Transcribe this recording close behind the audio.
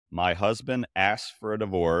My husband asked for a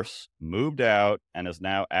divorce, moved out, and is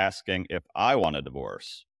now asking if I want a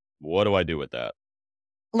divorce. What do I do with that?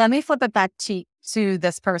 Let me flip it back to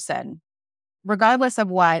this person. Regardless of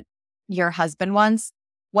what your husband wants,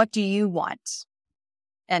 what do you want?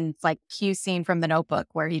 And it's like Q scene from The Notebook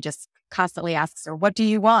where he just constantly asks her, what do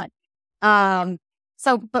you want? Um,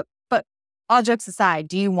 but all jokes aside,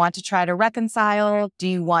 do you want to try to reconcile? Do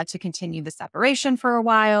you want to continue the separation for a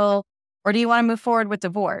while? Or do you want to move forward with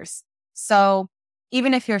divorce? So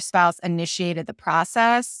even if your spouse initiated the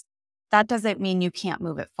process, that doesn't mean you can't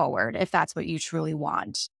move it forward if that's what you truly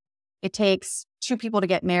want. It takes two people to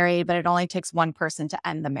get married, but it only takes one person to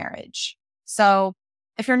end the marriage. So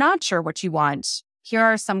if you're not sure what you want, here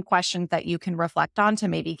are some questions that you can reflect on to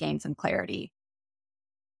maybe gain some clarity.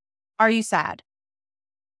 Are you sad?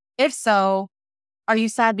 If so, are you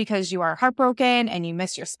sad because you are heartbroken and you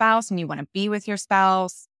miss your spouse and you want to be with your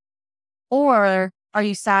spouse? Or are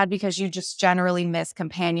you sad because you just generally miss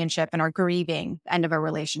companionship and are grieving the end of a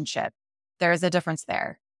relationship? There is a difference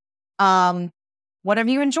there. What have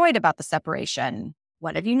you enjoyed about the separation?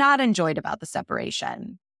 What have you not enjoyed about the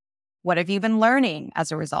separation? What have you been learning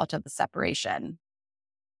as a result of the separation?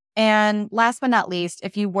 And last but not least,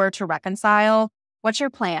 if you were to reconcile, what's your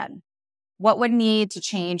plan? What would need to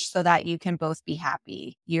change so that you can both be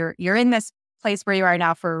happy? You're in this place where you are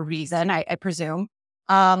now for a reason, I presume.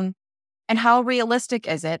 And how realistic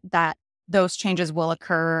is it that those changes will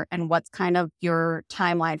occur? And what's kind of your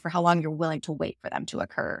timeline for how long you're willing to wait for them to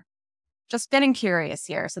occur? Just getting curious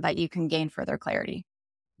here so that you can gain further clarity.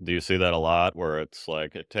 Do you see that a lot where it's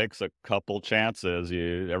like it takes a couple chances?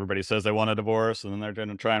 Everybody says they want a divorce and then they're going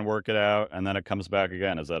to try and work it out and then it comes back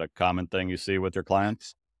again. Is that a common thing you see with your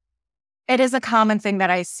clients? It is a common thing that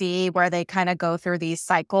I see where they kind of go through these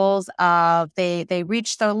cycles of they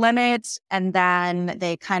reach their limit and then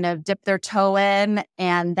they kind of dip their toe in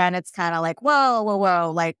and then it's kind of like,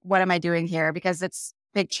 whoa, like what am I doing here? Because it's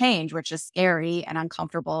big change, which is scary and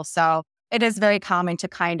uncomfortable. So it is very common to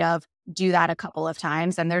kind of do that a couple of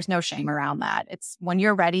times and there's no shame around that. It's when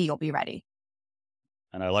you're ready, you'll be ready.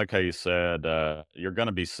 And I like how you said you're going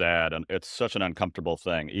to be sad, and it's such an uncomfortable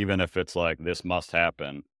thing, even if it's like this must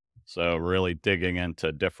happen. So really digging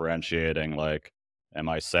into differentiating, like, am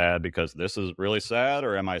I sad because this is really sad,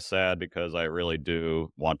 or am I sad because I really do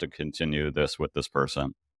want to continue this with this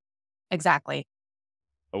person? Exactly.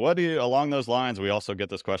 What do you, along those lines, we also get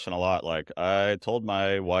this question a lot. Like, I told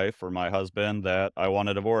my wife or my husband that I want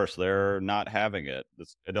a divorce. They're not having it.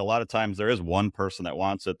 And a lot of times there is one person that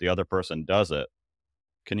wants it, the other person does it.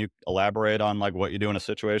 Can you elaborate on like what you do in a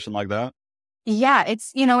situation like that? Yeah,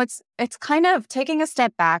 it's kind of taking a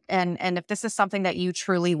step back and if this is something that you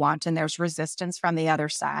truly want and there's resistance from the other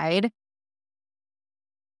side,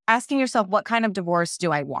 asking yourself, what kind of divorce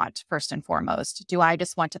do I want, first and foremost? Do I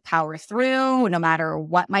just want to power through no matter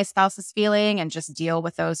what my spouse is feeling and just deal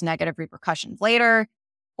with those negative repercussions later?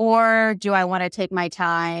 Or do I want to take my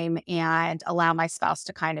time and allow my spouse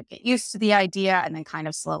to kind of get used to the idea and then kind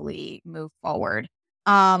of slowly move forward?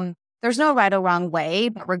 There's no right or wrong way,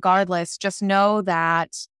 but regardless, just know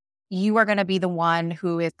that you are going to be the one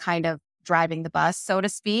who is kind of driving the bus, so to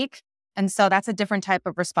speak. And so that's a different type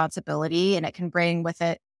of responsibility, and it can bring with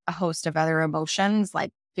it a host of other emotions like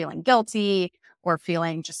feeling guilty or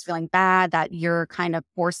feeling bad that you're kind of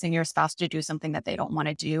forcing your spouse to do something that they don't want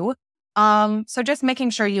to do. So just making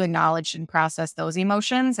sure you acknowledge and process those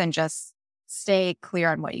emotions and just stay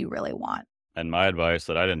clear on what you really want. And my advice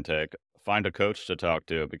that I didn't take, find a coach to talk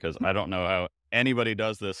to because I don't know how anybody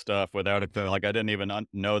does this stuff without it. Like, I didn't even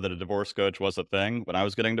know that a divorce coach was a thing when I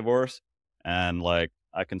was getting divorced. And like,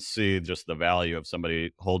 I can see just the value of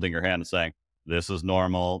somebody holding your hand and saying, this is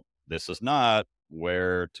normal, this is not,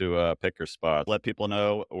 where to pick your spot. Let people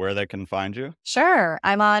know where they can find you. Sure.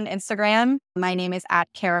 I'm on Instagram. My name is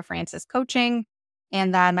 @Kara Francis Coaching.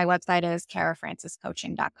 And then my website is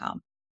karafranciscoaching.com.